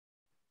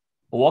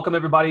Welcome,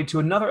 everybody, to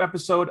another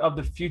episode of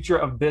the Future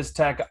of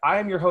BizTech. I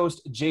am your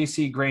host,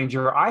 JC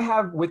Granger. I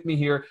have with me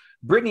here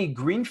Brittany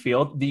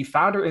Greenfield, the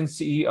founder and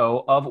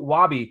CEO of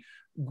Wabbi.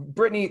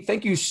 Brittany,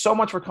 thank you so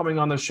much for coming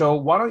on the show.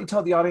 Why don't you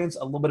tell the audience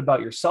a little bit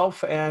about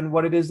yourself and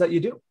what it is that you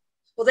do?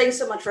 Well, thanks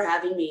so much for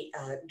having me,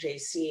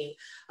 JC.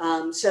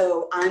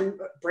 So I'm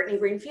Brittany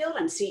Greenfield.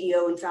 I'm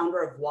CEO and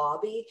founder of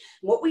Wabbi.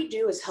 What we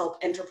do is help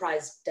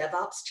enterprise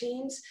DevOps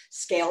teams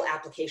scale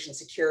application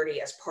security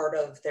as part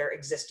of their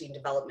existing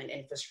development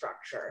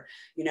infrastructure.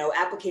 You know,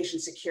 application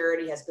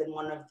security has been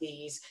one of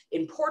these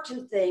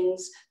important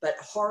things, but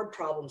hard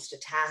problems to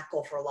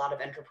tackle for a lot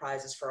of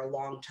enterprises for a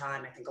long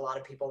time. I think a lot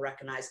of people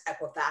recognize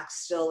Equifax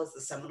still as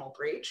the seminal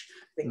breach.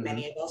 I think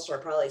many of us are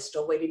probably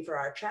still waiting for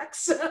our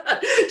checks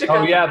to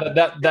come. Oh, yeah,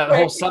 that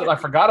whole set, I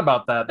forgot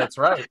about that. That's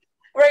right.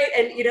 Right.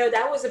 And, you know,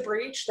 that was a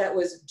breach that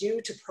was due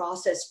to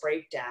process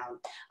breakdown.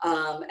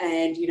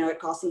 And, you know, it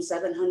cost them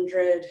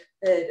 $700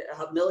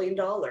 million.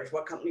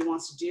 What company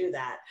wants to do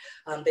that?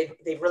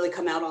 They've really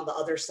come out on the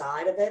other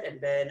side of it and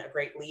been a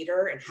great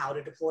leader in how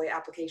to deploy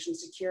application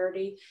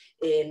security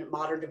in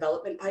modern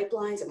development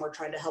pipelines. And we're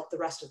trying to help the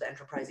rest of the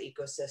enterprise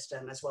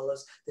ecosystem, as well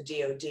as the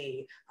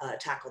DoD,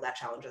 tackle that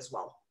challenge as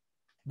well.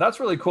 That's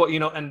really cool. You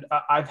know, and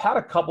I've had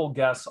a couple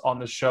guests on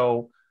the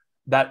show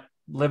that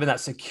live in that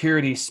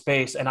security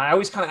space. And I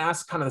always kind of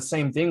ask kind of the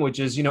same thing, which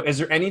is, you know, is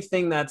there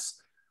anything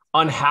that's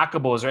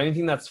unhackable? Is there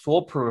anything that's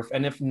foolproof?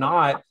 And if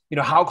not, you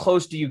know, how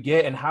close do you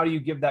get and how do you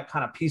give that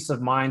kind of peace of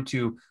mind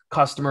to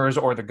customers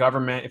or the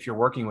government if you're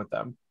working with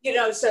them? You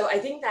know, so I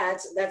think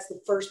that's the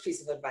first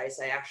piece of advice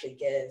I actually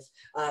give.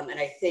 And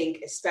I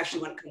think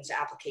especially when it comes to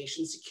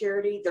application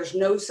security, there's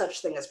no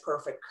such thing as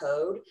perfect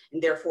code,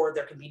 and therefore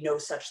there can be no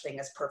such thing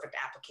as perfect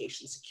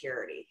application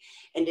security.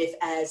 And if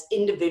as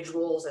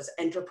individuals, as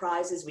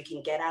enterprises, we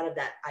can get out of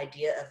that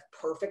idea of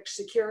perfect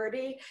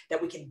security,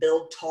 that we can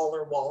build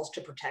taller walls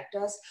to protect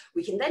us,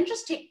 we can then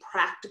just take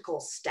practical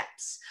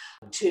steps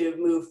to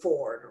move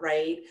forward,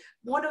 right?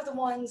 One of the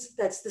ones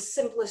that's the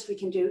simplest we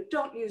can do,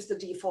 don't use the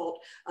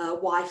default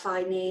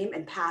Wi-Fi name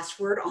and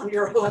password on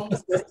your home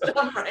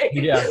system, right?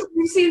 Yeah.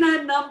 We've seen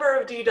a number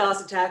of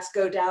DDoS attacks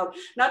go down,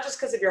 not just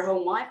because of your home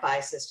Wi-Fi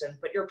system,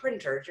 but your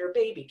printers, your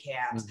baby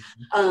cams.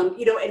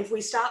 You know, and if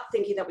we stop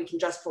thinking that we can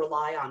just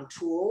rely on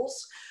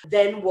tools,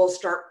 then we'll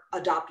start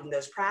adopting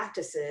those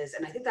practices.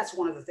 And I think that's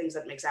one of the things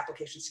that makes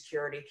application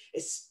security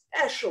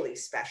especially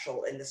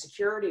special in the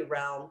security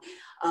realm,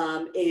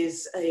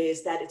 is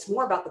that it's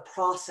more about the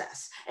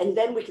process, and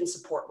then we can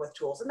support with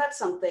tools. And that's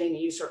something,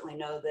 you certainly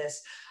know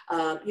this,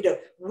 you know,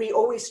 we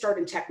always start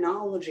in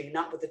technology,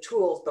 not with the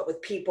tools, but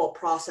with people,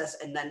 process,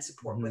 and then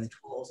support with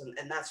tools.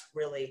 And that's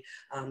really,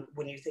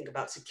 when you think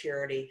about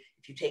security,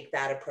 if you take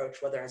that approach,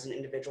 whether as an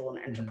individual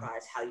and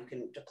enterprise, how you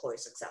can deploy a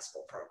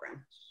successful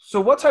program.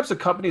 So what types of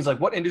companies, like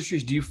what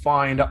industries do you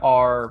find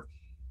are,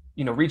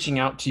 you know, reaching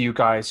out to you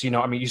guys? You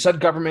know, I mean, you said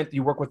government,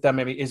 you work with them.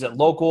 Maybe is it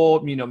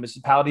local, you know,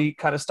 municipality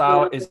kind of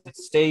style? Is it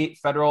state,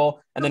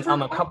 federal? And then on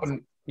the company,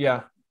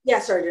 yeah. Yeah,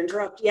 sorry to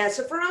interrupt. Yeah,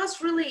 so for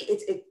us, really,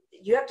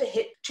 you have to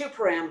hit two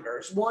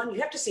parameters. One,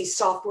 you have to see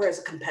software as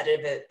a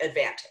competitive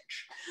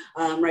advantage,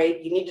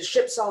 right? You need to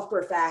ship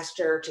software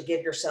faster to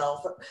give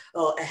yourself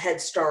a head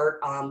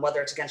start,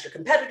 whether it's against your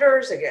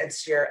competitors,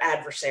 against your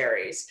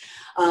adversaries.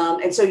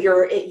 And so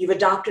you've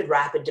adopted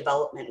rapid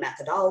development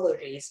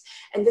methodologies.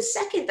 And the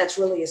second, that's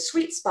really a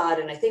sweet spot,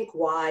 and I think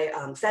why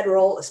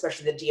federal,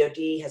 especially the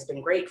DoD, has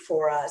been great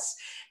for us,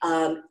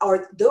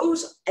 are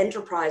those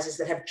enterprises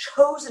that have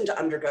chosen to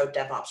undergo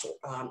DevOps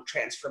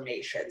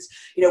transformations.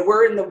 You know,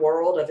 we're in the world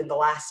of, in the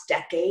last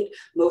decade,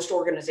 most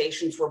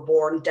organizations were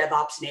born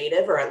DevOps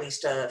native, or at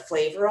least a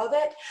flavor of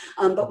it.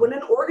 But when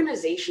an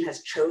organization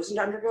has chosen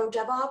to undergo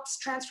DevOps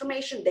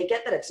transformation, they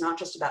get that it's not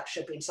just about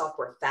shipping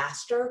software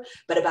faster,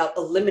 but about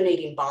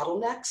eliminating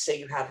bottlenecks so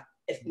you have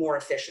more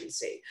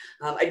efficiency.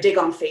 I dig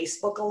on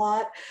Facebook a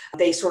lot.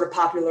 They sort of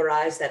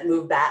popularized that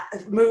move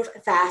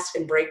fast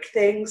and break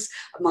things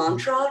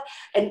mantra.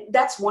 And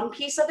that's one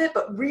piece of it.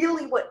 But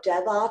really what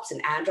DevOps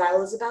and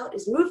Agile is about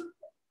is move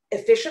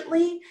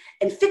efficiently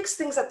and fix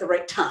things at the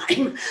right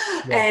time.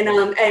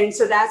 Yeah. And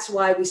so that's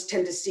why we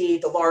tend to see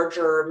the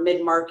larger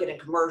mid-market and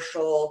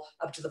commercial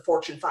up to the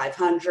Fortune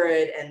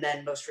 500. And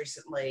then most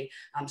recently,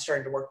 I'm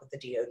starting to work with the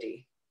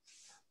DoD.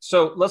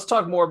 So let's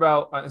talk more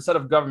about, instead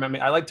of government, I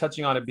mean, I like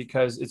touching on it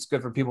because it's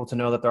good for people to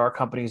know that there are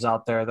companies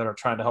out there that are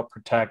trying to help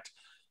protect,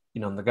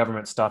 you know, the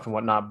government stuff and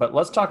whatnot. But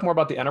let's talk more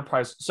about the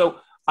enterprise. So,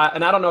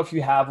 and I don't know if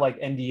you have like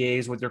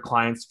NDAs with your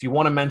clients. If you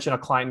want to mention a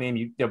client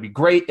name, that'd be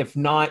great. If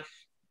not,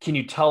 can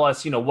you tell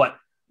us, you know, what,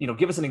 you know,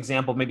 give us an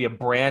example, maybe a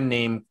brand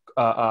name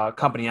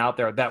company out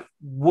there that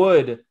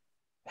would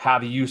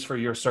have use for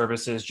your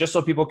services, just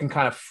so people can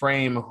kind of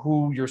frame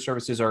who your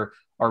services are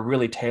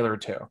really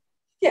tailored to.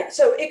 Yeah,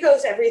 so it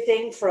goes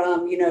everything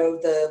from, you know,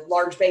 the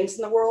large banks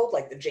in the world,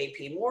 like the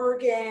JP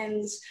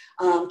Morgans,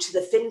 to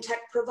the fintech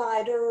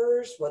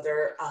providers,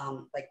 whether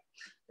like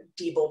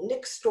Diebold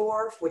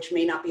Nixdorf, which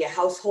may not be a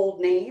household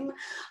name,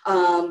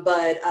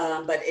 but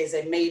is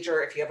a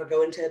major, if you ever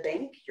go into a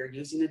bank, you're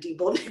using a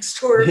Diebold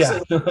Nixdorf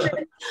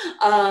solution,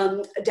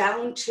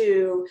 down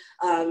to,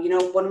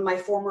 one of my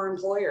former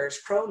employers,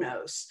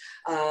 Kronos,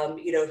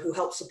 who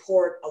helped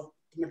support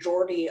the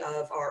majority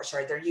of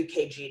they're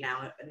UKG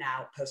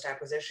now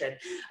post-acquisition,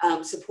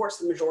 supports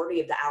the majority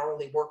of the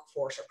hourly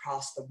workforce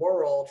across the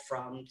world,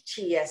 from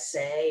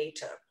TSA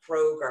to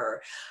Kroger.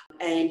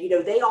 And,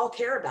 they all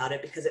care about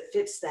it because it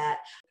fits that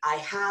I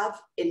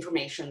have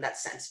information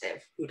that's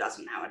sensitive. Who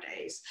doesn't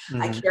nowadays?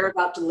 I care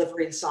about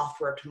delivering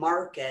software to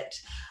market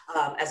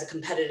as a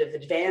competitive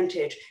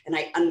advantage. And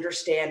I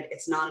understand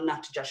it's not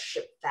enough to just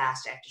ship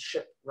fast. I have to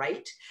ship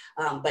right.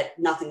 But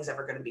nothing's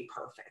ever going to be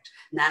perfect.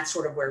 And that's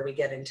sort of where we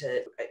get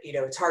into,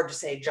 it's hard to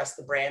say just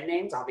the brand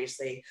names.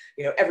 Obviously,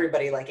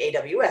 everybody like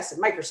AWS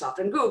and Microsoft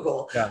and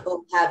Google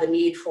will have a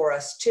need for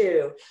us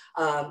too.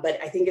 But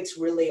I think it's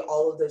really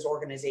all of those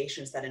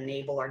organizations that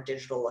enable our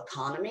digital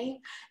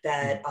economy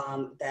that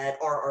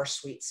are our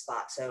sweet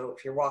spot. So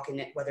if you're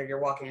whether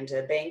you're walking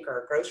into a bank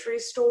or a grocery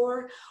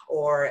store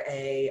or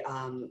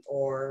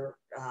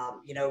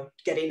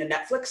getting a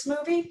Netflix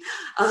movie,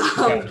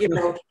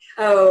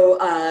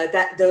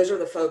 those are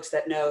the folks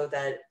that know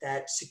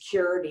that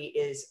security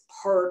is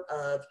part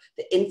of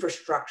the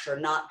infrastructure,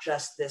 not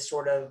just this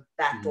sort of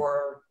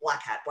backdoor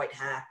black hat, white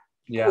hat,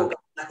 cool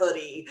guy,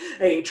 hoodie,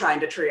 trying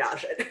to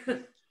triage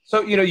it.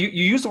 So, you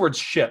use the word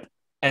ship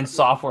and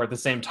software at the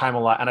same time a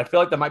lot. And I feel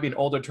like that might be an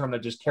older term that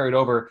just carried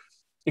over.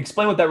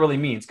 Explain what that really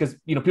means. Because,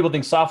 people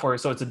think software,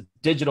 so it's a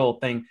digital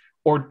thing.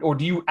 Or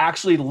do you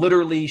actually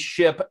literally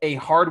ship a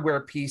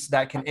hardware piece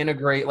that can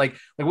integrate? Like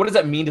what does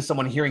that mean to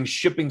someone hearing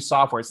shipping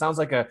software? It sounds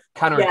like a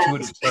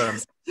counterintuitive term.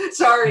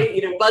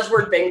 Sorry,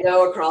 buzzword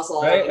bingo across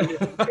all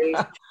industries.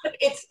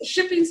 It's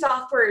shipping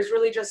software is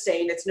really just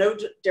saying it's no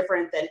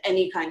different than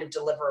any kind of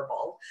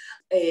deliverable,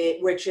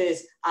 which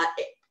is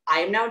I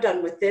am now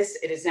done with this.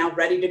 It is now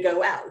ready to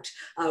go out,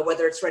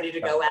 whether it's ready to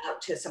go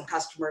out to some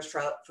customers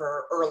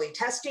for early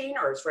testing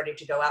or it's ready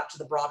to go out to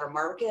the broader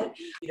market.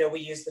 We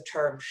use the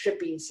term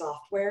shipping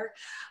software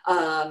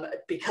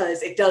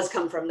because it does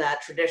come from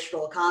that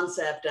traditional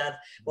concept of,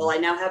 well, I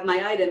now have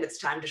my item. It's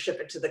time to ship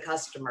it to the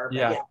customer.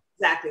 But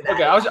exactly that.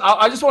 Okay,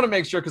 I just want to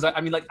make sure because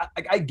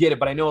I get it,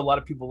 but I know a lot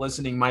of people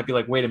listening might be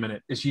like, wait a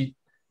minute, is she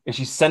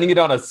sending it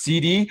on a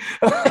CD?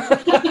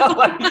 Because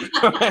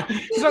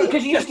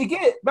you used to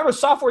get, remember,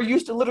 software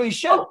used to literally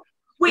ship.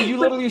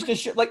 Literally used to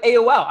ship like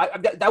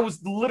AOL. That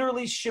was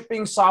literally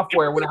shipping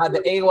software when I had the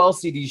AOL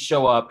CDs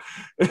show up.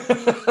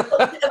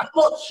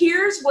 Well,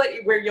 here's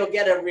where you'll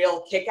get a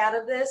real kick out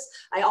of this.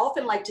 I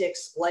often like to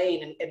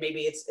explain, and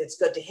maybe it's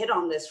good to hit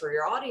on this for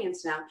your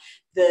audience now,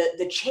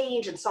 the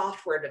change in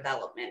software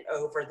development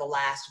over the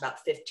last about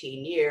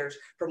 15 years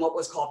from what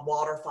was called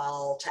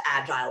waterfall to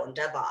agile and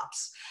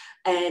DevOps.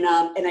 And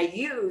I do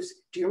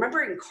you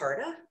remember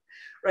Encarta,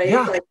 right?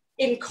 Yeah. Like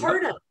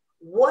Encarta,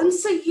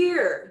 once a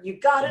year, you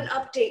got an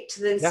update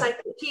to the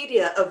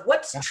encyclopedia of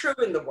what's true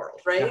in the world,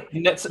 right?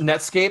 Yeah.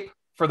 Netscape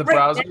for the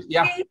browser.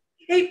 Netscape,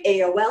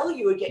 AOL,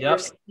 you would get your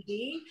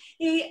CD.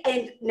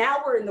 And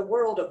now we're in the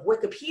world of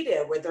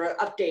Wikipedia where there are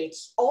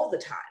updates all the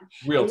time.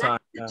 Real time.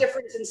 The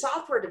difference in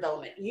software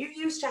development. You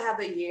used to have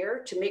a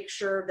year to make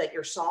sure that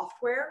your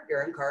software,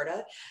 your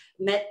Encarta,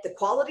 met the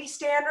quality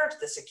standards,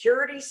 the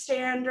security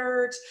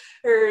standards,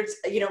 or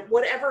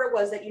whatever it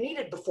was that you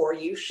needed before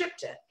you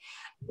shipped it.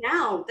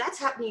 Now that's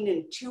happening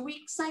in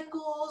 2-week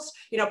cycles.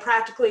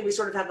 Practically we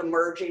sort of have a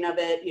merging of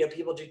it.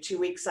 People do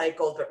 2-week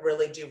cycles, but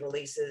really do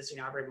releases,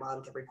 every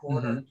month, every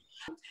quarter.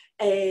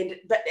 And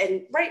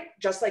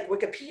just like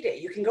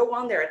Wikipedia, you can go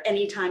on there at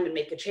any time and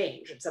make a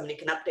change and somebody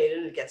can update it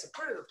and it gets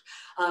approved.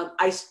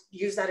 I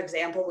use that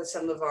example with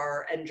some of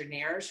our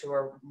engineers who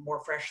are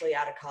more freshly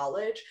out of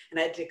college, and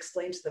I had to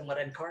explain to them what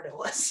Encarta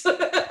was.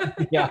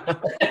 Yeah.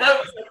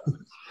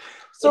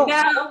 So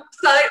now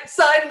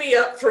sign me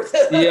up for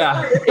this.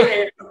 Yeah.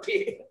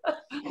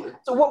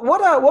 So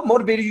what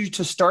motivated you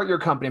to start your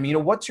company?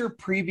 What's your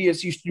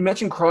previous? You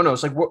mentioned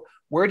Kronos. Like,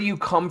 where do you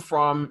come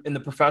from in the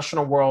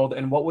professional world,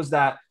 and what was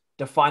that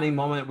defining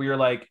moment where you're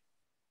like,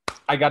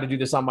 I got to do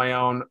this on my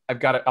own. I'm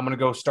going to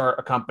go start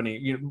a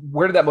company.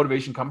 Where did that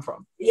motivation come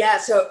from? Yeah.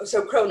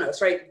 So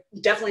Kronos, right?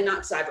 Definitely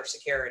not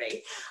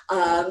cybersecurity.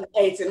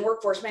 It's in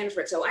workforce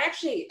management. So I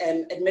actually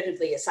am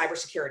admittedly a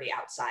cybersecurity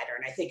outsider.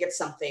 And I think it's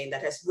something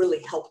that has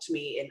really helped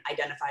me in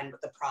identifying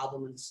what the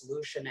problem and the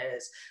solution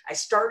is. I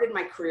started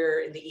my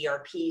career in the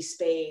ERP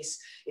space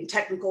in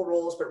technical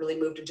roles, but really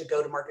moved into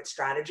go-to-market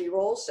strategy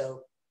roles.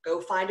 So go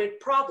find a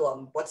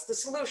problem. What's the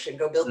solution?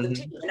 Go build the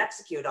team and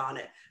execute on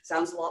it.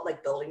 Sounds a lot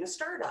like building a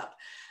startup.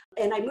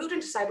 And I moved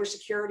into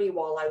cybersecurity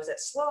while I was at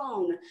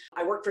Sloan.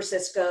 I worked for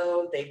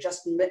Cisco. They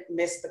just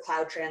missed the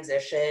cloud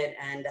transition,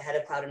 and the head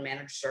of cloud and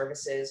managed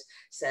services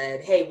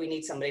said, hey, we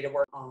need somebody to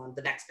work on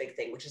the next big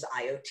thing, which is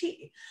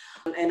IoT.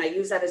 And I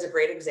use that as a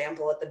great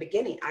example at the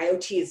beginning.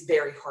 IoT is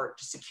very hard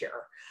to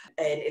secure.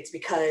 And it's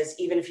because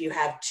even if you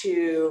have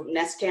two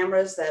Nest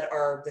cameras that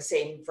are the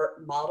same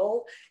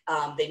model,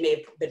 they may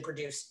have been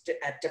produced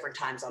at different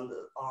times on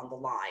the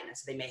line. And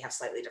so they may have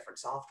slightly different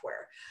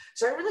software.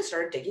 So I really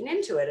started digging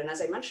into it. And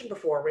as I mentioned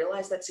before,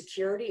 realized that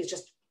security is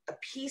just a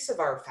piece of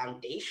our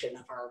foundation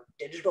of our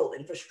digital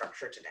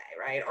infrastructure today,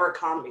 right? Our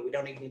economy, we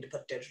don't even need to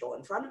put digital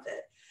in front of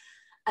it.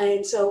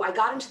 And so I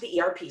got into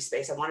the ERP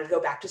space. I wanted to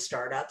go back to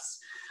startups.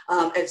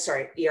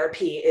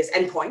 ERP is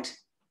endpoint.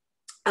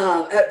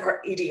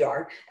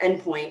 EDR,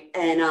 endpoint.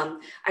 And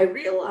I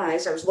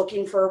realized I was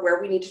looking for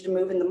where we needed to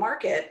move in the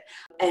market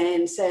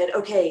and said,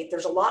 okay,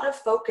 there's a lot of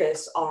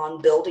focus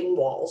on building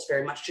walls,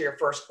 very much to your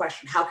first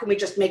question. How can we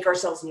just make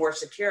ourselves more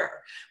secure,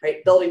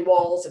 right? Building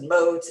walls and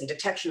moats and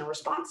detection and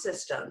response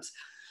systems.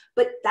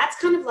 But that's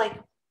kind of like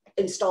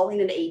installing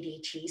an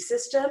ADT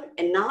system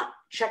and not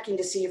checking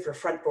to see if your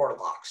front door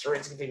locks or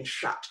is even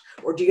shut,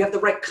 or do you have the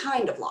right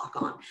kind of lock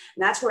on? And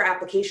that's where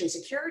application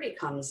security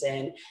comes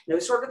in. And it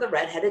was sort of the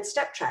redheaded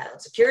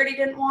stepchild. Security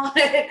didn't want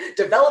it,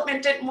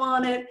 development didn't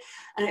want it.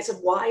 And I said,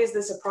 why is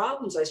this a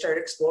problem? So I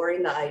started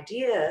exploring the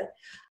idea.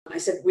 I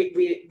said,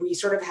 we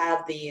sort of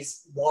have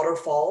these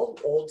waterfall,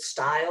 old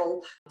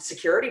style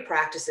security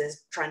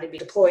practices trying to be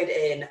deployed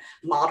in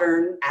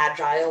modern,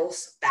 agile,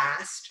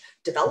 fast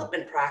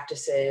development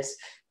practices.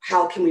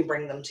 How can we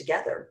bring them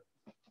together?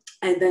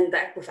 And then the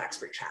Equifax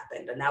breach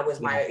happened. And that was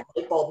my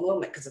light bulb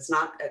moment, because it's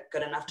not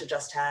good enough to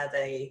just have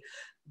a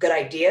good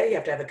idea. You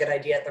have to have a good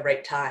idea at the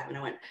right time. And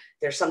I went,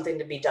 there's something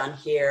to be done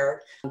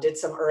here. Did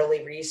some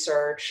early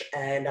research,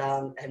 and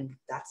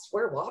that's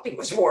where Wabbi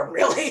was born,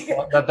 really.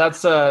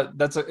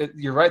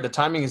 You're right. The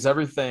timing is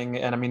everything.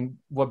 And I mean,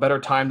 what better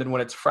time than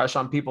when it's fresh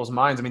on people's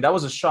minds? I mean, that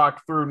was a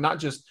shock through not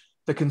just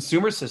the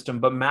consumer system,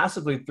 but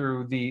massively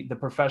through the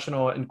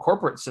professional and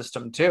corporate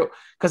system too,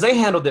 because they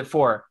handled it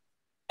for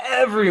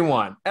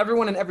everyone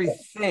and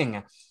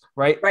everything,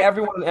 right?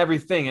 Everyone and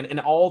everything. And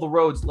all the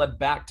roads led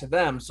back to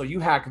them. So you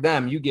hack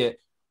them, you get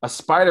a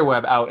spider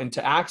web out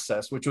into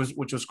access, which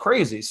was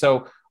crazy.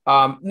 So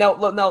now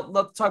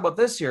let's talk about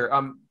this here.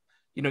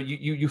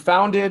 You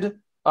founded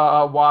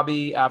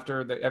Wabbi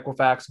after the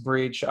Equifax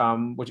breach,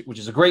 which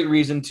is a great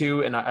reason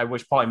to, and I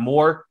wish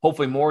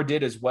hopefully more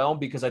did as well,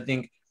 because I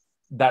think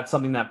that's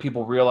something that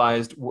people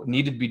realized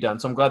needed to be done.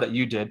 So I'm glad that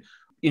you did.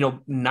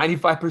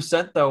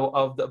 95% though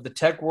of the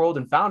tech world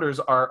and founders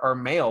are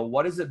male.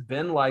 What has it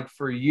been like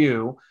for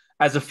you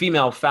as a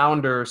female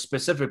founder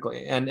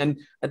specifically? And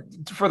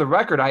for the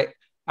record, I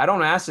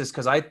don't ask this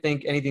because I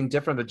think anything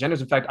different than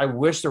genders. In fact, I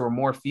wish there were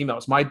more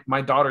females.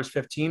 My daughter's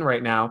 15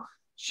 right now.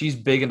 She's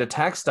big into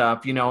tech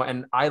stuff,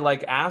 and I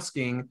like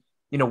asking,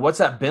 what's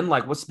that been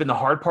like? What's been the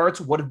hard parts?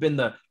 What have been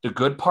the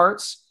good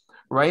parts?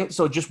 Right.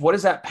 So just what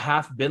has that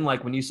path been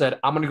like when you said,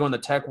 I'm going to go in the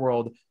tech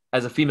world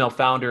as a female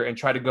founder and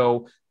try to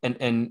go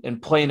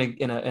and play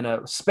in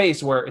a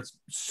space where it's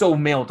so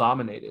male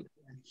dominated?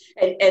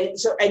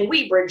 And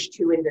we bridge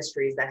two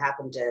industries that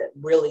happen to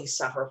really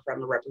suffer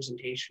from a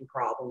representation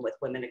problem, with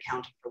women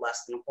accounting for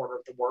less than a quarter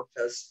of the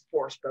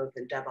workforce, both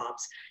in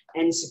DevOps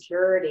and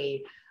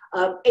security.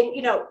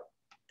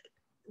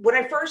 When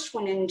I first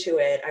went into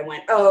it, I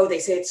went, oh, they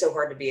say it's so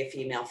hard to be a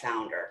female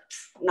founder.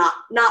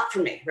 Not for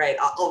me, right?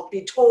 I'll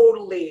be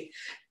totally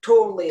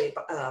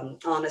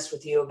honest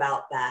with you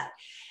about that.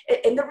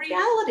 And the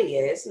reality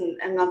is, and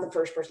I'm not the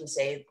first person to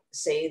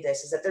say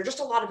this, is that there's just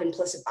a lot of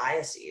implicit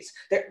biases.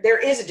 There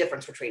is a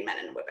difference between men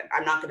and women.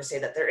 I'm not going to say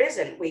that there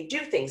isn't. We do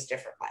things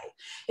differently.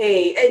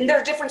 And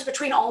there's a difference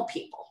between all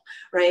people,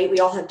 right? We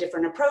all have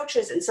different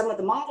approaches. And some of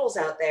the models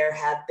out there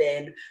have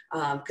been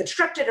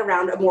constructed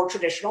around a more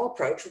traditional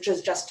approach, which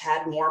has just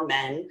had more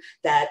men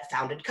that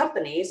founded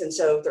companies. And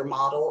so their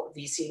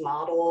VC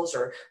models,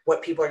 or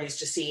what people are used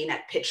to seeing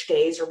at pitch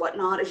days or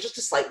whatnot, is just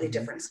a slightly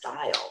different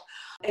style.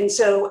 And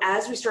so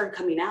as we started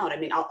coming out, I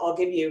mean, I'll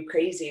give you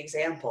crazy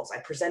examples. I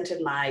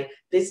presented my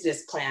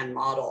business plan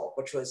model,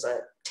 which was a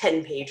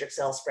 10-page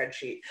Excel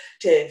spreadsheet,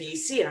 to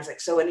VC. And I was like,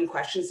 so any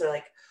questions? They're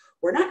like,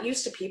 we're not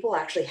used to people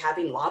actually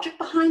having logic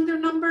behind their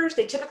numbers.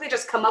 They typically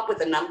just come up with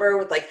a number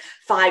with like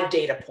 5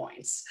 data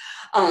points.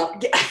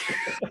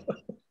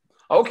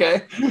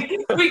 Okay.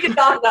 We could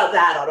talk about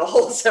that on a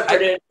whole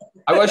separate.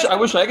 I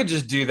wish I could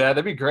just do that.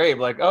 That'd be great.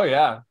 Like, oh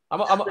yeah,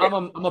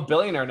 I'm a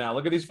billionaire now.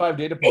 Look at these 5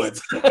 data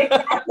points.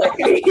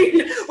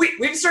 Exactly.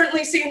 We've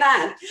certainly seen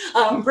that.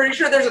 I'm pretty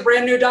sure there's a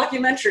brand new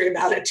documentary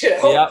about it too.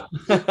 Yeah.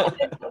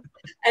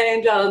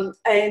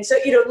 And so,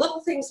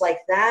 little things like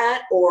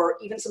that, or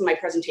even some of my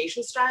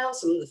presentation style,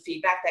 some of the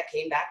feedback that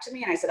came back to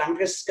me, and I said, I'm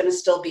just going to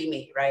still be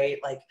me, right?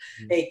 Like,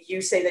 hey,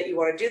 you say that you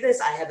want to do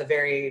this. I have a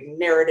very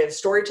narrative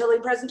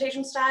storytelling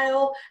presentation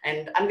style,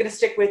 and I'm going to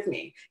stick with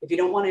me. If you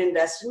don't want to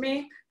invest in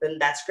me, then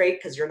that's great,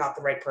 because you're not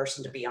the right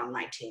person to be on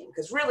my team.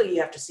 Because really,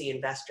 you have to see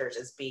investors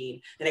as being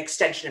an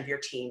extension of your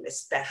team,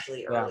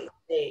 especially early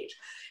stage.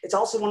 It's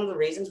also one of the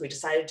reasons we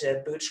decided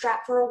to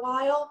bootstrap for a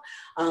while.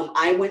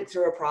 I went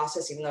through a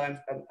process, even though I'm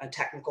a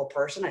technical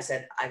person. I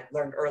said, I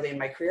learned early in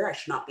my career, I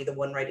should not be the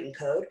one writing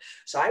code.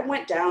 So I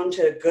went down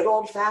to good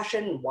old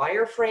fashioned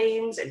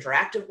wireframes,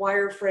 interactive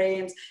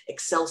wireframes,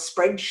 Excel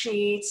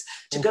spreadsheets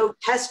to go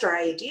test our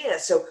idea.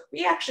 So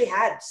we actually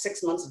had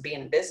 6 months of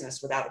being in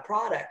business without a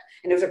product.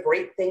 And it was a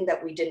great thing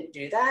that we didn't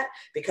do that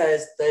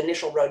because the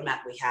initial roadmap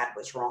we had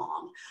was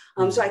wrong.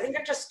 So I think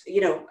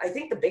I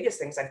think the biggest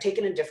thing is I've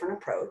taken a different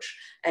approach,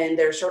 and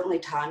there's certainly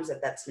times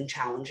that's been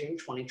challenging.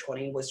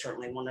 2020 was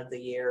certainly one of the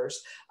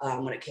years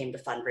when it came to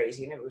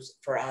fundraising. It was,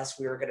 for us,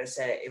 we were going to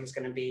say it was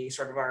going to be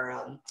sort of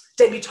our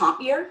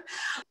debutante year.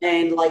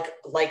 And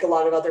like a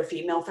lot of other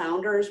female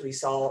founders, we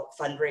saw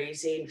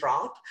fundraising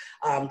drop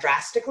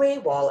drastically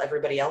while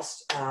everybody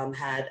else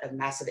had a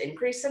massive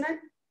increase in it.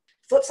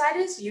 Flip side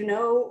is,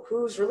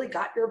 who's really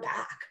got your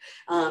back,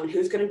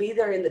 who's going to be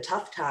there in the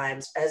tough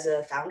times. As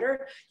a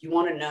founder, you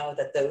want to know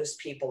that those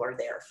people are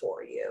there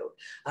for you.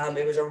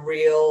 It was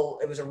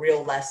a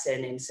real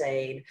lesson in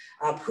saying,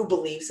 who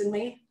believes in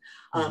me?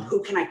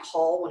 Who can I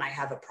call when I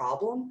have a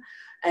problem?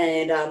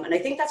 And I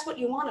think that's what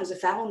you want as a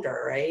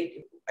founder, right?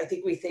 I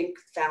think we think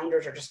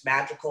founders are just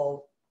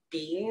magical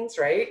beings,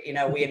 right?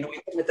 We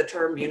anoint them with the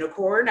term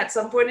unicorn at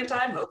some point in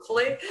time,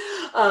 hopefully.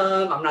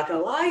 I'm not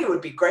gonna lie, it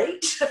would be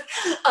great.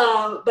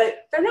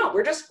 But they're not,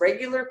 we're just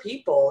regular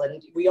people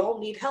and we all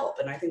need help.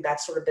 And I think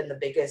that's sort of been the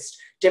biggest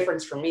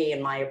difference for me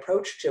in my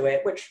approach to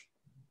it, which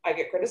I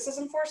get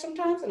criticism for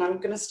sometimes, and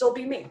I'm gonna still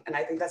be me. And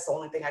I think that's the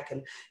only thing I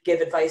can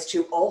give advice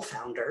to all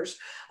founders,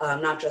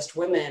 not just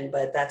women,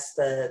 but that's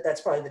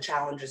probably the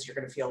challenges you're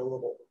gonna feel a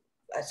little.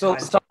 So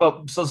let's talk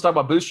about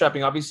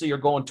bootstrapping. Obviously, your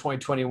goal in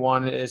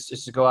 2021 is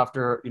to go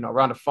after a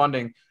round of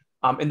funding.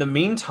 In the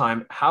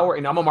meantime,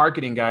 and I'm a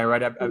marketing guy,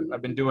 right?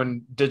 I've been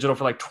doing digital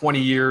for like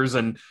 20 years,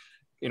 and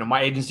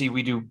my agency,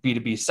 we do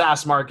B2B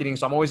SaaS marketing.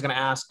 So I'm always going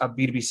to ask a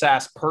B2B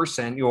SaaS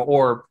person,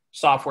 or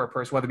software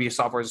person, whether it be a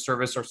software as a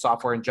service or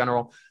software in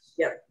general.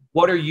 Yeah.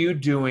 What are you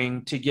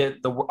doing to get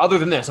other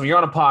than this? I mean, you're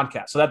on a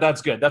podcast, so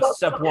that's good. That's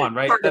step one,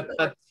 right?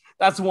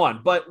 That's one.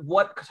 But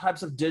what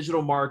types of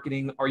digital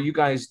marketing are you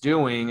guys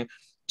doing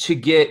to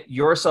get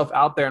yourself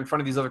out there in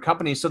front of these other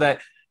companies so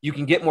that you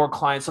can get more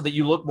clients, so that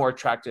you look more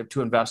attractive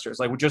to investors?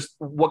 Like, just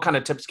what kind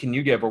of tips can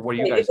you give, or what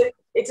do you guys do?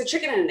 It's a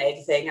chicken and an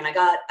egg thing. And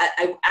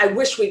I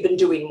wish we'd been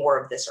doing more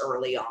of this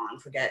early on.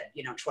 Forget,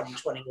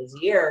 2020 was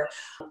a year.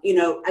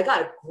 I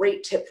got a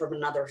great tip from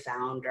another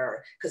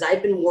founder because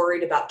I'd been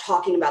worried about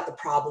talking about the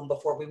problem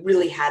before we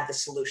really had the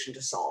solution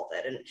to solve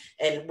it.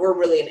 And we're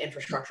really an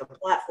infrastructure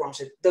platform,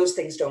 so those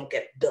things don't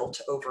get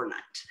built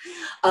overnight.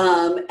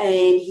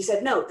 And he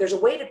said, no, there's a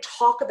way to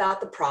talk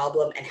about the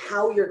problem and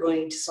how you're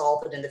going to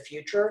solve it in the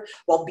future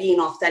while being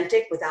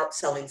authentic without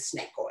selling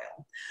snake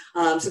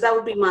oil. So that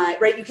would be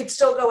right. You could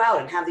still go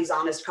out and have these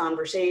honest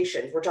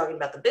conversations. We're talking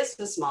about the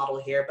business model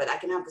here, but I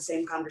can have the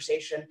same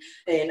conversation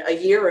in a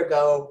year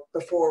ago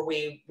before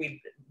we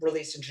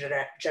released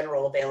a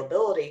general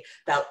availability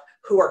about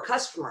who our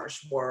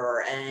customers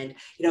were. And,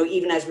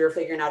 even as we were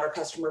figuring out our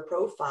customer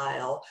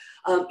profile,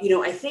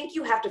 I think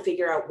you have to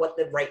figure out what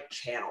the right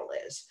channel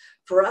is.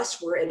 For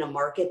us, we're in a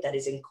market that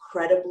is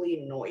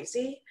incredibly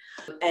noisy.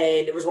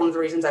 And it was one of the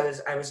reasons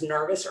I was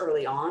nervous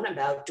early on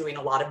about doing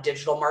a lot of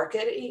digital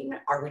marketing.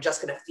 Are we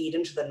just going to feed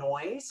into the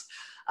noise?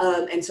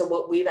 And so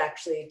what we've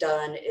actually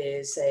done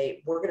is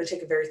say, we're going to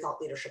take a very thought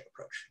leadership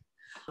approach.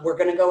 We're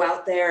going to go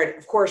out there, and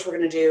of course, we're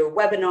going to do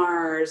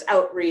webinars,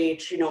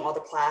 outreach, all the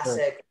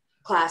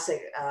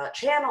classic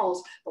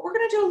channels, but we're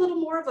going to do a little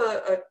more of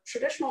a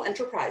traditional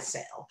enterprise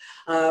sale.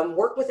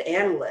 Work with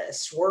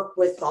analysts, work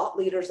with thought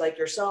leaders like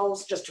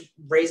yourselves, just to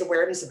raise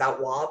awareness about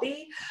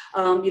Wabbi,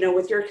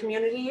 with your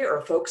community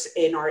or folks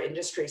in our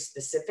industry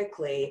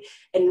specifically,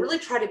 and really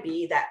try to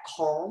be that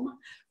calm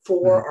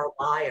for our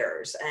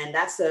buyers. And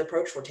that's the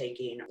approach we're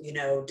taking.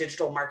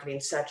 Digital marketing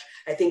such.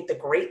 I think the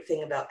great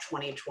thing about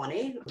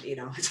 2020,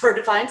 it's hard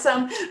to find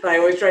some, but I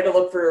always try to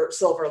look for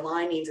silver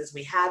linings, is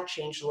we have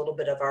changed a little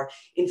bit of our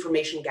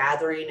information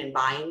gathering and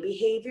buying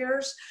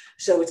behaviors.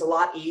 So it's a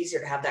lot easier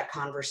to have that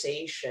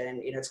conversation.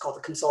 It's called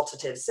a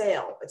consultative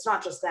sale. It's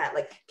not just that,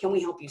 like, can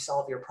we help you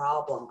solve your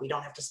problem? We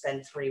don't have to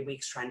spend 3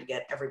 weeks trying to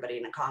get everybody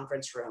in a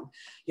conference room.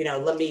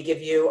 Let me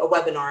give you a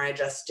webinar I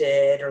just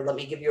did, or let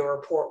me give you a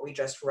report we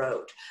just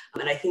wrote.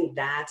 And I think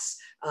that's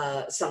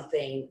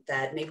something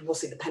that maybe we'll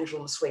see the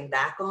pendulum swing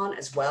back on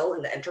as well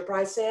in the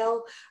enterprise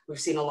sale. We've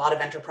seen a lot of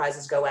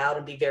enterprises go out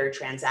and be very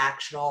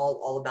transactional,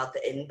 all about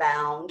the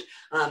inbound.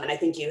 And I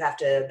think you have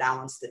to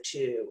balance the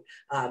two.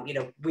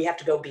 We have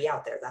to go be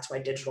out there. That's why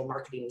digital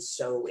marketing is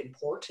so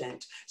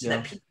important, so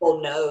that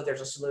people know there's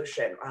a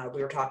solution.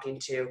 We were talking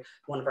to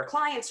one of our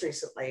clients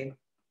recently.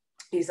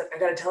 He's like, I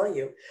got to tell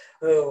you,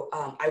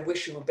 I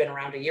wish you had been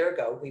around a year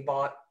ago. We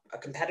bought a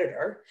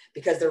competitor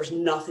because there was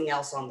nothing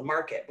else on the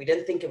market. We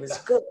didn't think it was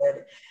good,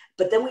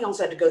 but then we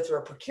also had to go through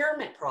a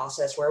procurement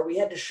process where we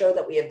had to show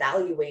that we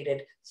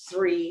evaluated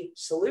 3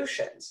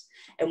 solutions,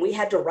 and we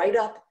had to write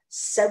up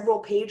several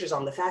pages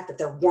on the fact that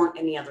there weren't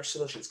any other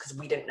solutions because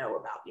we didn't know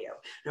about you.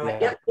 And I'm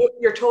like, Yeah. yep,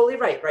 you're totally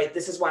right?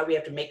 This is why we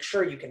have to make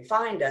sure you can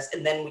find us,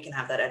 and then we can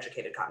have that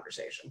educated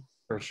conversation.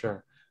 For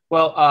sure.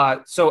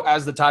 Well, so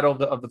as the title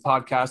of the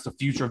podcast, The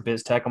Future of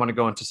BizTech, I'm going to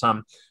go into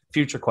some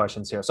future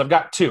questions here. So I've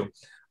got two.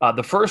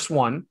 The first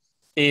one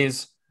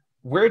is,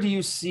 where do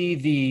you see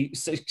the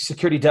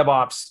security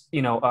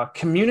DevOps,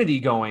 community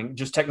going,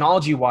 just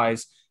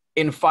technology-wise,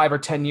 in 5 or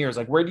 10 years?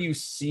 Like, where do you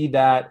see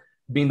that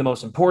being the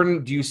most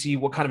important? Do you see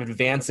what kind of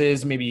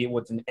advances, maybe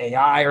with an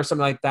AI or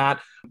something like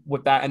that,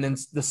 with that? And then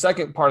the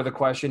second part of the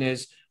question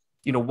is,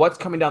 what's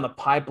coming down the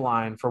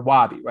pipeline for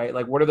Wabbi, right?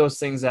 Like, what are those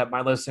things that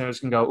my listeners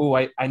can go, oh,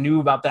 I knew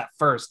about that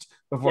first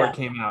before it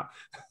came out?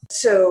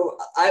 So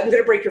I'm going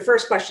to break your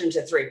first question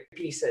into 3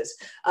 pieces.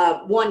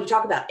 One, you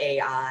talk about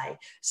AI.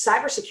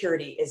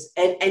 Cybersecurity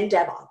and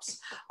DevOps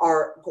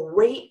are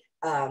great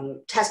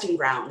testing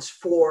grounds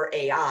for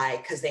AI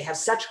because they have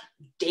such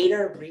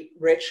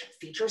data-rich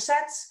feature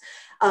sets.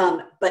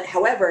 But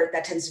however,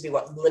 that tends to be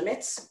what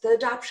limits the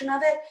adoption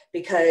of it,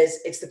 because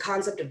it's the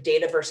concept of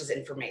data versus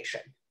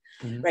information.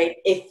 Mm-hmm. Right?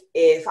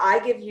 If I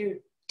give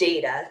you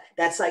data,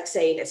 that's like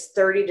saying it's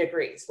 30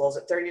 degrees. Well, is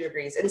it 30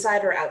 degrees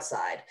inside or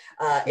outside?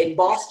 In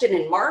Boston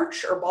in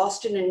March or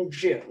Boston in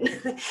June,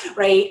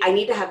 right? I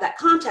need to have that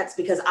context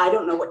because I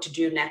don't know what to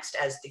do next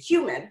as the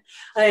human,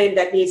 and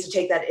that needs to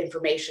take that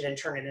information and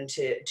turn it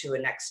into a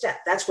next step.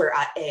 That's where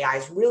AI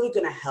is really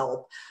going to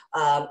help,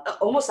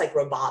 almost like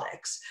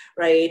robotics,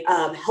 right?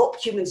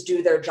 Help humans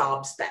do their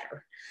jobs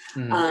better.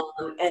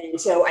 Mm-hmm. And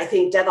so I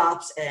think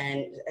DevOps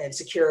and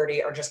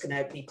security are just going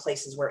to be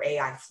places where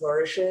AI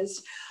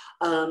flourishes.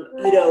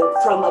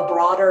 From a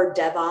broader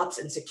DevOps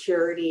and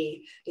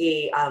security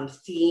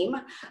theme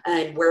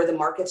and where the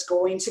market's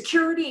going,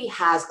 security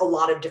has a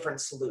lot of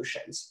different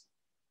solutions.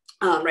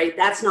 Right,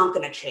 that's not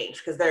going to change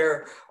because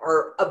there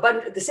are a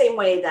bunch, the same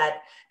way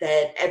that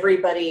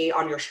everybody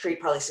on your street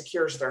probably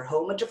secures their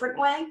home a different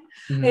way.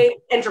 Mm-hmm. Okay?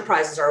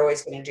 Enterprises are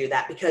always going to do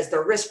that because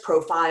their risk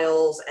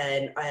profiles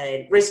and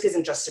risk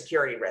isn't just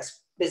security risk,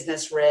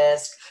 business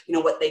risk,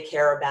 what they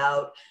care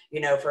about.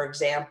 For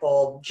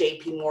example,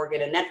 JP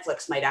Morgan and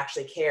Netflix might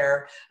actually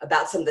care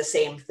about some of the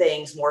same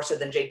things more so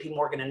than JP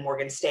Morgan and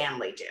Morgan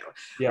Stanley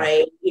do,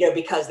 right?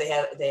 Because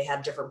they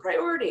have different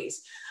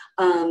priorities.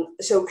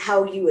 So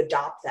how you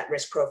adopt that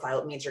risk profile,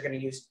 it means you're going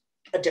to use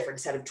a different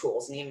set of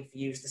tools. And even if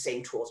you use the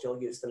same tools,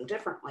 you'll use them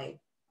differently.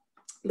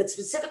 But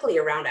specifically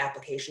around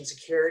application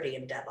security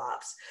and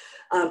DevOps,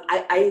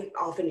 I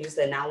often use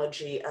the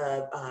analogy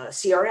of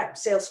CRM,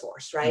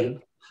 Salesforce, right? Mm-hmm.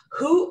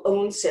 Who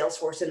owns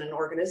Salesforce in an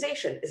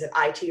organization? Is it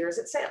IT or is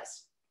it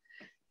sales?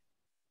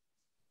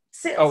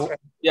 Sales. Right?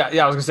 Yeah.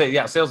 I was gonna say,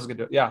 sales is gonna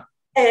do it. Yeah.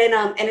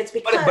 And it's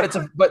because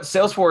but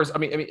Salesforce. I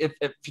mean, if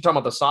you're talking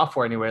about the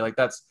software anyway, like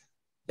it's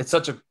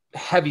such a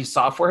heavy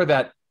software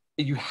that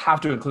you have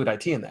to include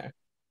IT in there.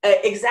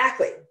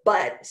 Exactly.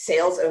 But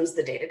sales owns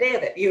the day-to-day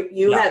of it.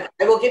 You have,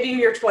 I will give you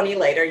your 20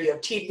 later. You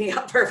have teed me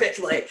up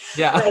perfectly.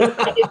 Yeah.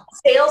 Right?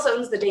 Sales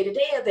owns the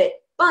day-to-day of it,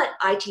 but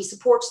IT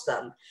supports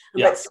them.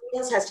 But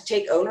sales has to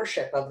take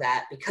ownership of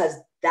that because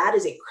that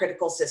is a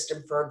critical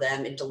system for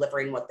them in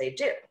delivering what they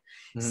do.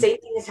 Mm-hmm. Same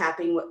thing is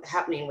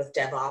happening with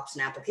DevOps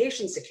and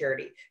application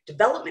security.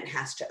 Development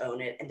has to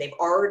own it, and they've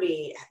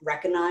already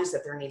recognized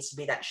that there needs to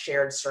be that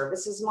shared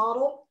services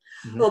model.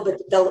 Mm-hmm. Well, but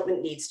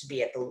development needs to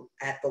be at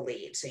the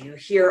lead. So you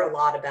hear a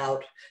lot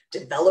about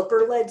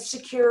developer-led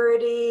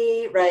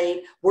security,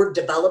 right? We're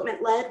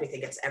development-led. We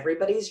think it's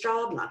everybody's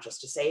job, not just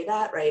to say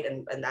that, right?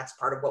 And that's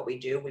part of what we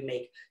do. We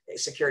make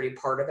security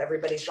part of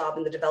everybody's job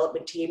in the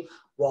development team,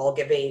 while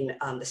giving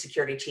the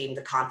security team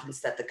the confidence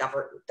that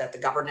the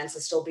governance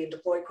is still being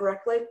deployed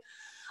correctly.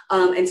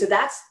 And so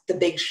that's the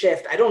big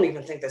shift. I don't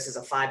even think this is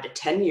a 5 to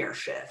 10 year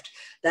shift,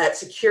 that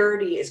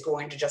security is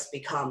going to just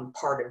become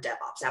part of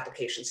DevOps.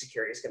 Application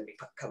security is going to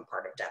become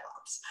part of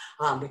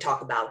DevOps. We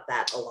talk about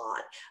that a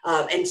lot.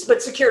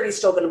 But security is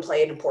still going to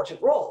play an important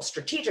role.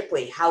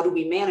 Strategically, how do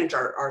we manage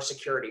our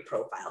security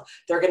profile?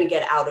 They're going to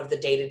get out of the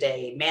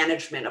day-to-day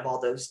management of all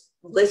those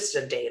lists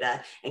of data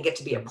and get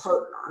to be a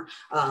partner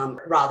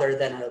rather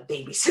than a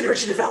babysitter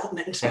to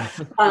development.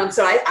 Yeah.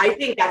 So I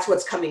think that's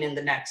what's coming in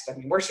the next. I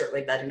mean, we're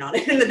certainly betting on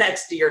it in the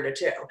next year to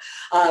 2.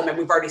 And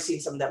we've already seen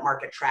some of that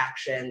market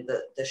traction.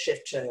 The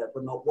shift to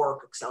remote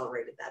work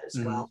accelerated that as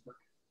well.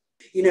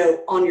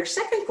 On your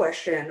second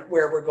question,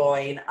 where we're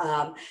going,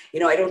 I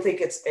don't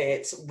think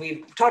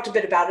we've talked a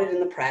bit about it in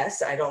the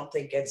press. I don't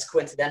think it's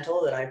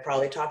coincidental that I've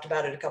probably talked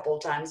about it a couple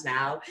of times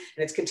now,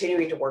 and it's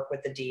continuing to work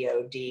with the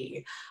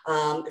DoD.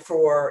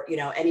 For,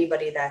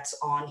 anybody that's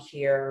on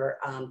here,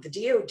 the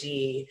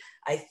DoD,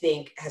 I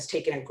think, has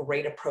taken a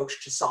great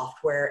approach to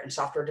software and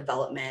software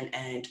development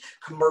and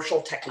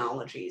commercial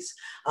technologies.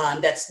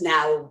 That's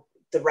now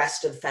the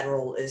rest of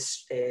federal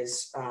is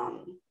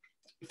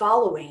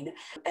following.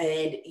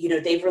 And,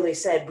 they've really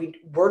said,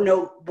 we're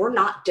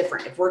not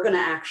different. If we're going to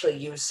actually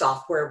use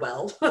software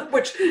well,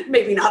 which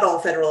maybe not all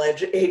federal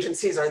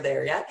agencies are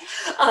there yet,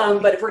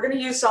 but if we're going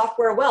to use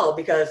software well,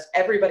 because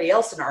everybody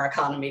else in our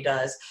economy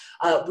does,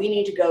 we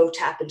need to go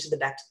tap into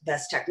the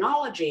best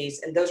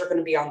technologies, and those are going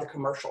to be on the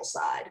commercial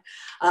side.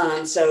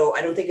 So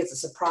I don't think it's a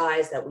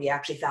surprise that we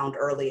actually found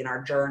early in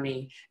our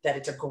journey that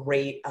it's a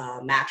great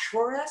match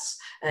for us,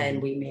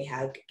 and we may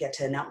get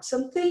to announce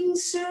some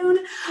things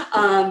soon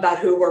about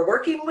who we're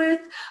working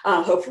with,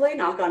 hopefully,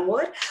 knock on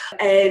wood.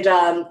 And,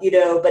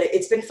 but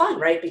it's been fun,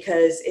 right?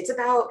 Because it's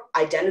about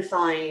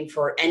identifying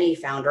for any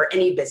founder,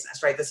 any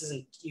business, right? This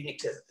isn't unique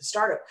to the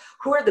startup.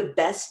 Who are the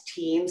best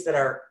teams that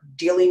are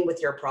dealing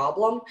with your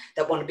problem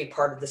that want to be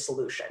part of the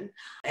solution?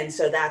 And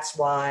so that's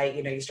why,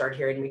 you start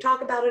hearing me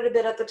talk about it a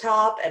bit at the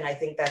top. And I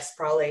think that's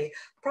probably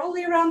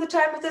around the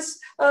time of this,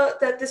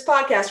 that this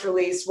podcast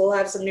release, we'll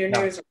have some new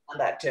news around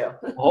that too.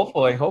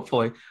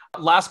 Hopefully.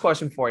 Last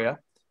question for you.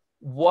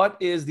 What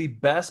is the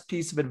best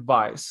piece of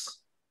advice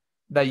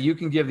that you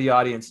can give the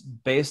audience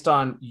based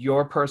on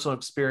your personal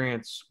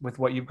experience with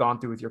what you've gone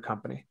through with your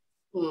company?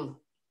 I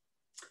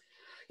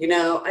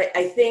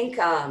think,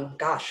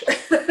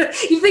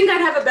 you think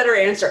I'd have a better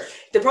answer.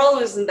 The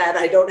problem isn't that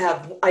I don't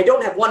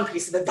have one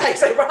piece of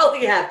advice. I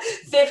probably have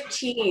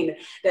 15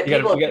 that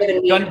people have given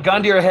me.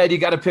 Gun to your head, you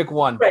got to pick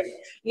one. Right.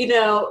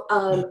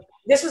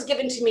 This was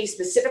given to me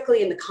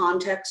specifically in the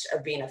context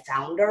of being a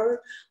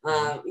founder.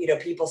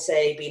 People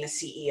say being a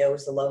CEO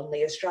is the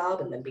loneliest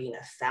job, and then being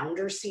a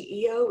founder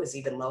CEO is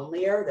even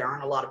lonelier. There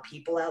aren't a lot of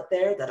people out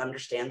there that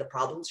understand the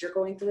problems you're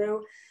going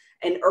through.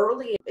 And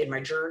early in my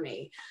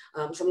journey,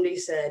 somebody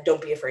said,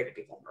 don't be afraid to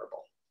be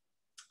vulnerable.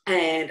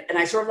 And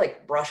I sort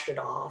of brushed it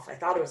off. I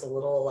thought it was a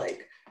little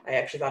I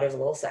actually thought it was a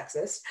little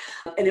sexist.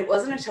 And it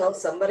wasn't until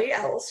somebody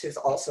else, who's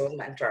also a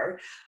mentor,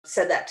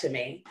 said that to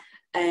me.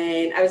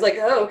 And I was like,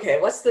 oh, okay,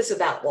 what's this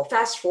about? Well,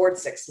 fast forward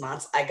 6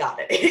 months, I got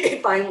it.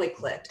 It finally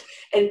clicked.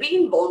 And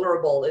being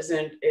vulnerable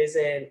isn't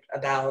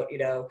about,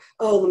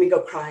 oh, let me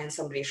go cry on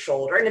somebody's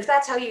shoulder. And if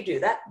that's how you do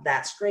that,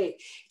 that's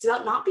great. It's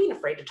about not being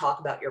afraid to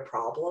talk about your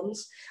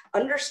problems.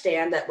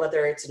 Understand that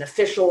whether it's an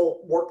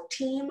official work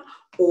team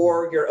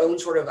or your own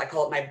sort of, I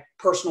call it my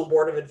personal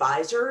board of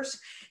advisors,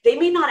 they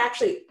may not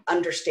actually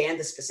understand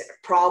the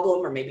specific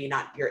problem or maybe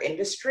not your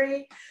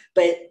industry,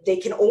 but they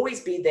can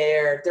always be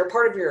there. They're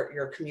part of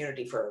your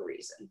community for a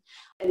reason.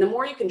 And the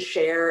more you can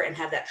share and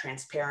have that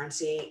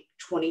transparency,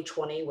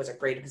 2020 was a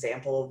great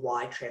example of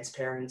why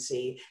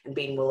transparency and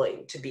being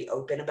willing to be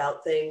open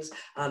about things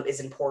is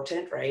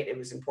important, right? It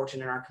was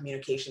important in our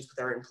communications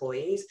with our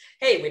employees.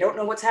 Hey, we don't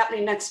know what's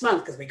happening next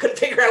month because we couldn't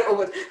figure out what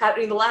was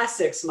happening the last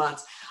 6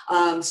 months.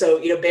 So,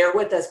 bear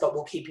with us, but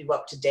we'll keep you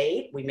up to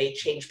date. We may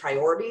change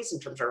priorities in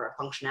terms of our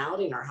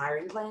functionality and our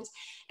hiring plans.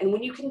 And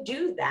when you can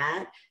do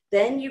that,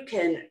 then you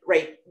can,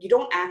 right, you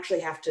don't actually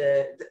have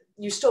to,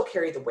 you still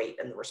carry the weight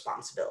and the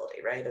responsibility,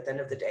 right? At the end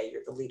of the day,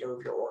 you're the leader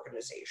of your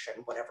organization,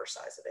 whatever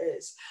size it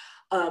is.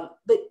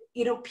 But,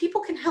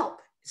 people can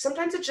help.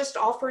 Sometimes it's just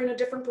offering a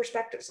different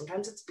perspective.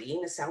 Sometimes it's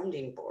being a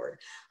sounding board.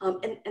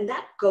 And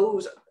that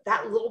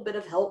little bit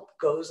of help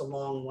goes a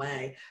long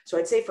way. So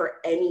I'd say for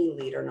any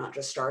leader, not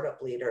just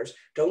startup leaders,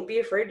 don't be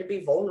afraid to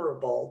be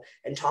vulnerable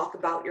and talk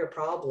about your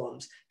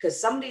problems,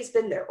 because somebody's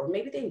been there, or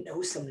maybe they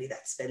know somebody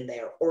that's been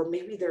there, or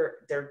maybe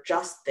they're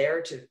just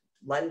there to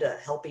lend a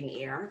helping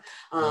ear.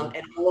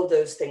 And all of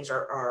those things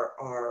are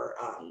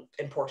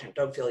important.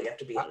 Don't feel you have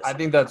to be. I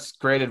think that's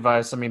great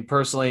advice. I mean,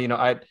 personally,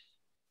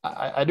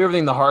 I do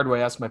everything the hard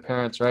way. Ask my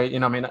parents, right?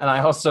 And I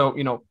also,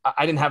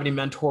 I didn't have any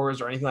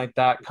mentors or anything like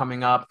that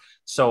coming up.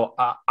 So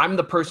I'm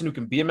the person who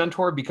can be a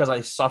mentor because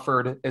I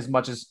suffered as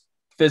much as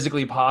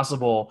physically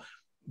possible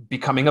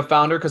becoming a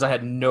founder, because I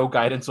had no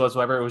guidance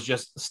whatsoever. It was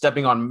just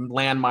stepping on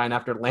landmine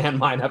after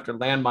landmine after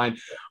landmine.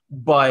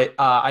 But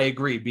I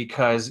agree,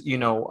 because,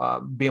 being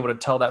able to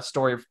tell that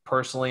story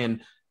personally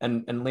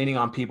and leaning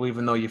on people,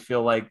 even though you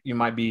feel like you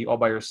might be all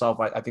by yourself,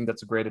 I think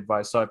that's a great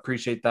advice. So I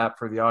appreciate that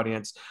for the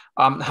audience.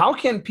 How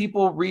can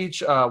people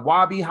reach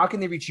Wabbi? How can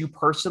they reach you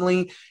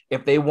personally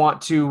if they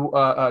want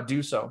to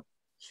do so?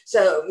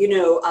 So,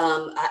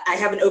 I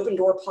have an open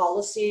door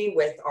policy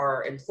with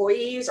our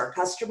employees, our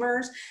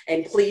customers,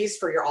 and please,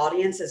 for your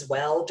audience as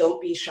well, don't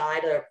be shy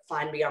to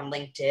find me on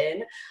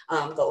LinkedIn.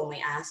 The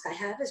only ask I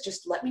have is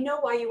just let me know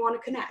why you want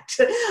to connect.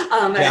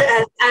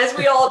 As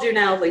we all do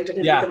now,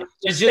 LinkedIn.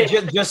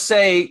 Just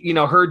say,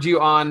 heard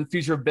you on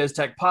Future of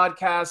BizTech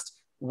podcast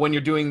when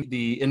you're doing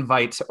the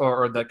invite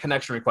or the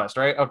connection request,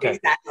 right? Okay.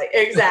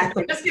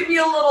 Exactly. Just give me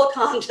a little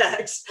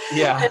context.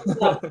 Yeah.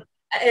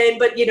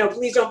 But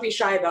please don't be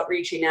shy about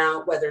reaching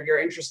out, whether you're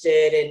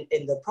interested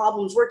in the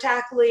problems we're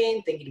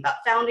tackling, thinking about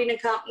founding a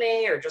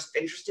company, or just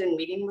interested in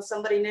meeting with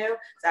somebody new.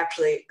 It's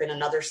actually been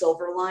another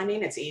silver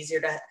lining. It's easier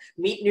to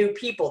meet new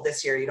people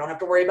this year. You don't have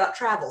to worry about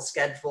travel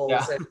schedules.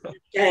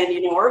 Yeah.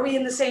 And are we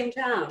in the same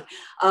town?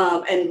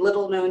 And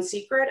little known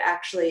secret,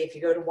 actually, if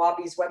you go to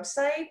Wabbi's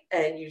website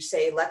and you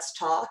say, let's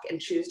talk, and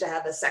choose to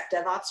have a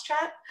SecDevOps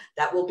chat,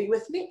 that will be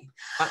with me.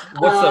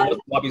 What's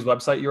Wabbi's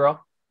website URL?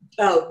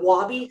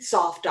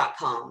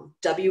 Wabbisoft.com,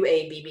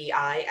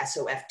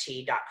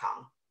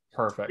 WABBISOFT.com.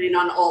 Perfect. And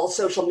on all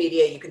social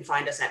media, you can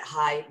find us at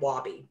Hi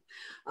Wabbi.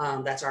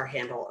 That's our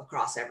handle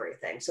across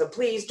everything. So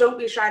please don't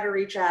be shy to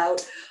reach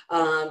out.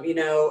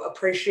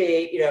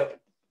 Appreciate,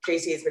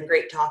 JC, it's been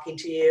great talking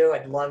to you.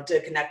 I'd love to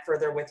connect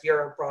further with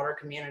your broader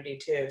community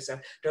too. So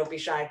don't be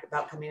shy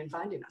about coming and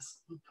finding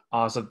us.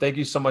 Awesome. Thank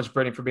you so much,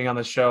 Brittany, for being on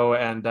the show.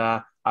 And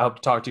I hope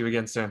to talk to you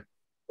again soon.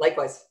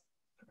 Likewise.